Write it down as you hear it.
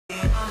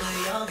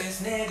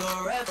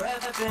nigga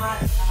rapping my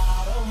God,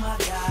 oh my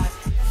God,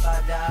 if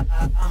I die,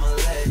 I'm a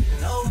legend.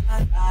 Oh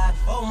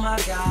my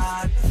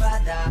God, if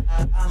I die,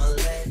 I'm a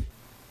legend.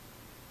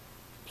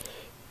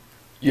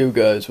 Yo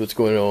guys, what's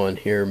going on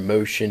here?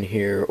 Motion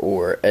here,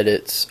 or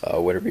edits,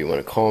 whatever you want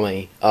to call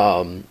me.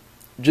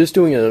 Just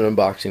doing an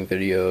unboxing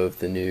video of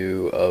the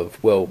new,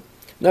 well,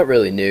 not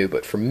really new,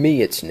 but for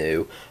me it's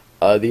new.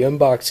 The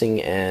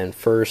unboxing and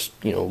first,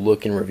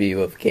 look and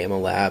review of Gamma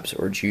Labs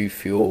or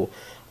GFuel,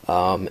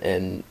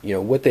 and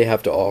what they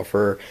have to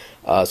offer,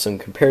 some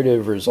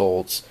comparative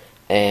results,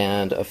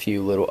 and a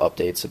few little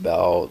updates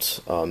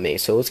about me.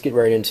 So let's get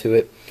right into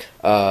it.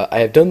 I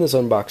have done this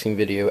unboxing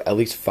video at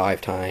least 5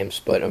 times,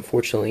 but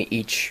unfortunately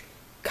each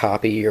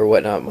copy or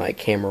whatnot, my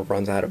camera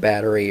runs out of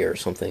battery or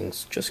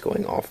something's just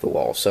going off the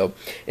wall. So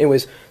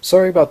anyways,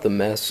 sorry about the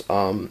mess.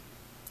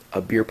 A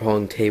beer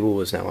pong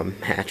table is now a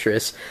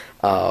mattress.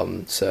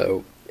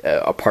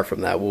 Apart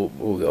from that,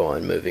 we'll go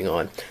on moving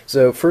on.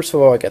 So first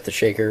of all, I got the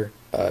shaker.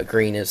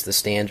 Green is the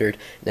standard.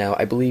 Now,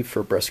 I believe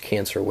for breast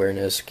cancer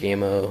awareness,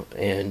 Gamma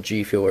and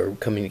GFuel are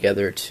coming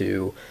together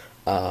to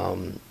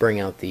bring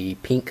out the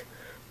pink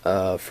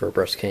for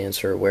breast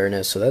cancer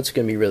awareness, so that's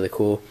going to be really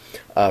cool.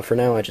 For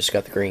now, I just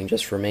got the green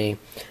just for me.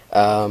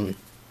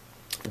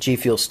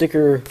 GFuel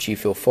sticker,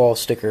 GFuel fall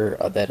sticker,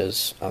 that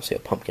is obviously a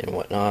pumpkin and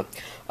whatnot.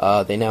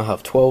 They now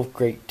have 12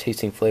 great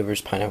tasting flavors.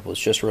 Pineapple was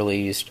just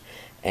released,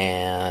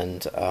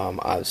 and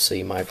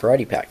obviously my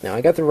variety pack. Now,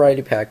 I got the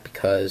variety pack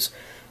because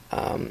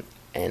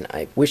and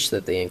I wish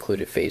that they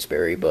included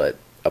Faceberry, but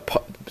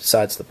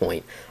besides the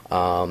point,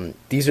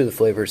 these are the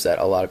flavors that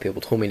a lot of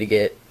people told me to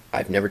get.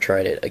 I've never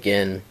tried it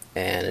again,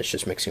 and it's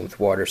just mixing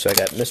with water. So I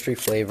got mystery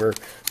flavor,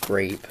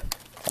 grape,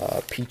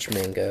 peach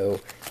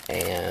mango,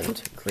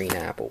 and green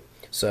apple.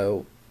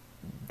 So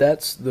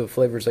that's the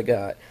flavors I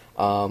got.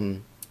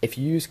 If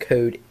you use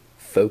code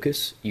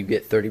FOCUS, you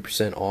get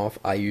 30% off.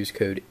 I used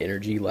code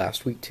ENERGY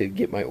last week to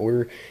get my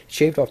order. It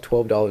shaved off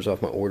 $12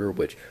 off my order,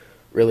 which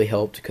really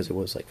helped because it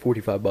was like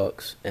 45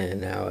 bucks,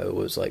 and now it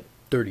was like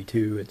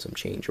 32 and some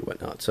change or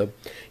whatnot. So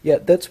yeah,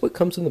 that's what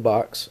comes in the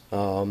box.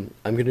 I'm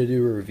gonna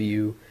do a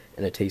review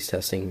and a taste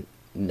testing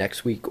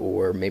next week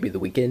or maybe the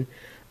weekend,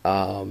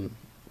 and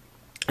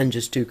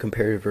just do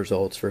comparative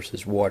results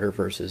versus water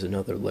versus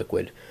another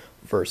liquid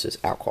versus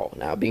alcohol.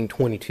 Now, being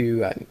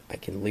 22, I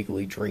can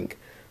legally drink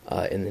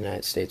in the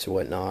United States or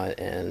whatnot,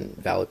 and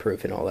valid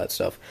proof and all that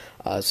stuff.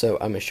 So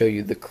I'm going to show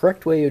you the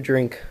correct way to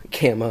drink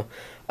Gamma,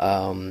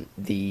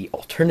 the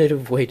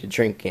alternative way to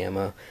drink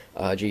Gamma,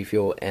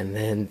 GFuel, and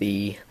then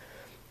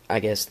I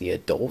guess the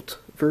adult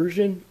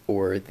version,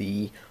 or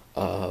the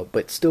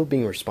but still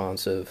being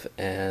responsive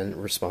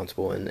and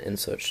responsible and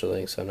such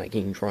things. So I'm not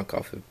getting drunk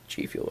off of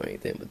GFuel or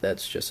anything, but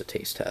that's just a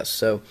taste test.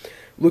 So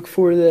look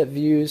forward to that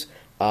views.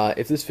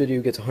 If this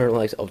video gets 100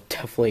 likes, I'll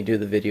definitely do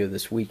the video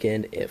this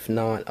weekend. If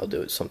not, I'll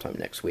do it sometime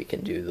next week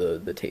and do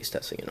the taste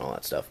testing and all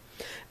that stuff.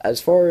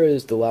 As far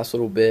as the last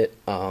little bit,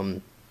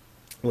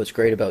 what's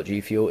great about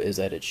GFuel is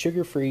that it's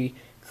sugar-free,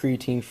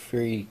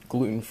 creatine-free,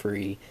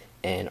 gluten-free,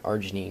 and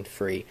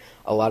arginine-free.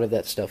 A lot of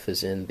that stuff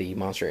is in the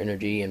Monster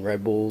Energy and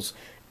Red Bulls.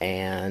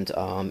 And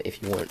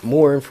if you want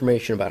more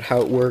information about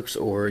how it works,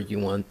 or you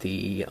want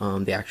the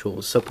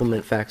actual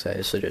supplement facts,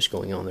 I suggest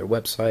going on their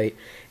website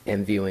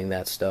and viewing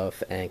that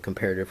stuff and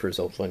comparative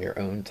results on your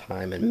own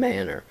time and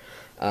manner.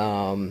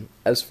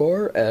 As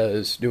far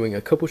as doing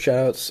a couple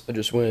shoutouts, I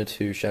just wanted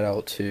to shout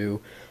out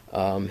to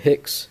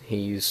Hicks.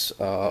 He's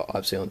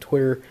obviously on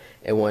Twitter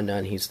and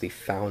whatnot. He's the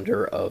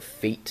founder of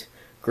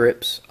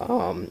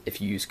FateGrips.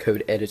 If you use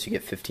code EDIT, you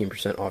get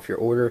 15% off your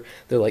order.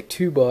 They're like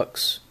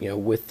 $2,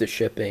 with the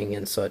shipping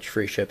and such,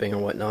 free shipping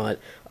and whatnot.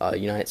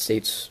 United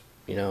States,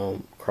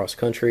 cross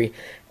country,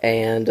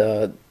 and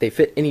they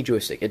fit any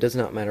joystick. It does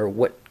not matter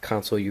what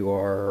console you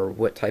are or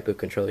what type of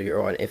controller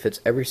you're on. If it's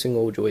every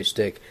single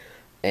joystick,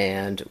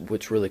 and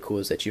what's really cool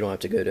is that you don't have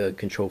to go to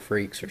Control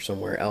Freaks or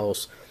somewhere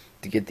else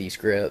to get these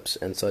grips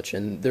and such,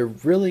 and they're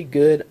really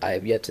good. I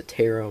have yet to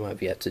tear them,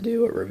 I've yet to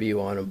do a review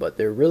on them, but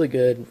they're really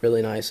good,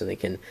 really nice, and they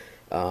can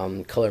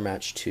color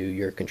match to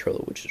your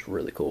controller, which is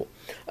really cool.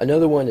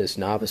 Another one is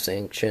Novice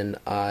Sanction.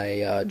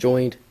 I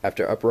joined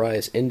after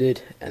Uprise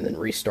ended and then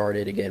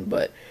restarted again,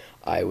 but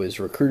I was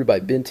recruited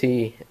by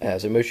Binti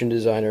as a motion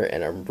designer,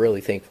 and I'm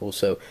really thankful.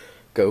 So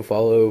go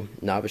follow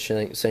Novice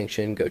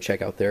Sanction, go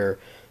check out their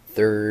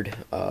third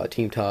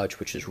Team Touch,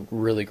 which is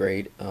really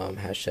great.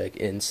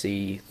 Hashtag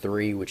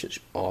NC3, which is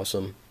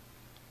awesome.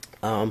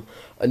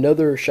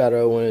 Another shout out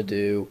I want to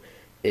do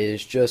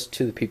is just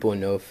to the people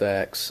in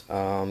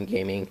NoFX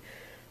Gaming.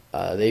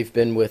 They've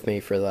been with me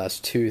for the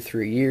last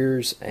 2-3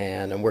 years,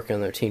 and I'm working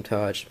on their Team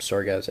Touch. I'm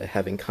sorry guys, I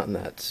haven't gotten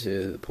that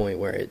to the point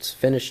where it's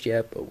finished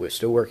yet, but we're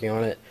still working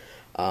on it.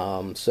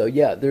 So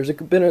yeah, there's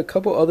been a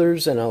couple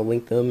others, and I'll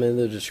link them in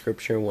the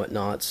description and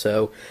whatnot.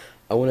 So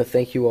I want to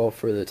thank you all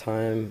for the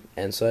time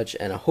and such,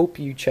 and I hope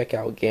you check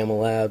out Gamma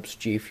Labs,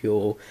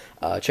 GFuel,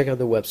 check out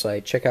the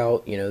website, check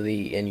out,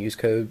 and use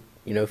code,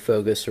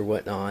 FOCUS or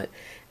whatnot,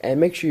 and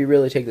make sure you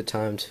really take the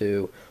time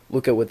to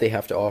look at what they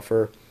have to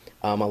offer.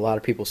 A lot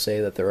of people say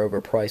that they're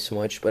overpriced so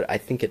much, but I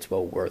think it's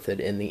well worth it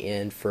in the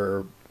end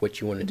for what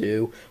you want to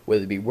do,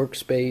 whether it be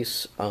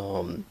workspace,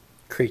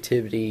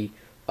 creativity,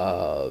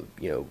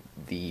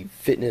 the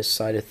fitness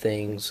side of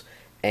things,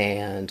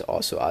 and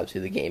also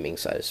obviously the gaming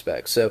side of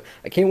specs. So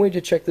I can't wait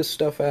to check this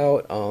stuff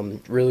out,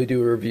 really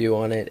do a review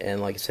on it,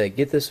 and like I said,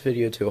 get this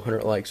video to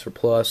 100 likes or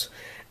plus,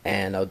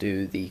 and I'll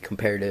do the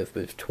comparative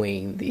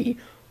between the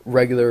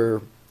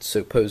regular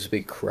supposed to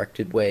be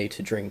corrected way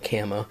to drink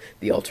Cama,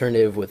 the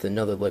alternative with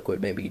another liquid,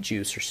 maybe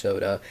juice or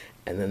soda,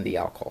 and then the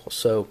alcohol.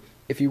 So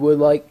if you would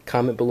like,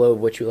 comment below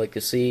what you would like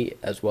to see,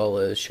 as well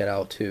as shout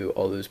out to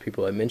all those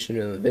people I mentioned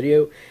in the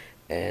video,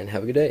 and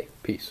have a good day.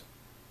 Peace.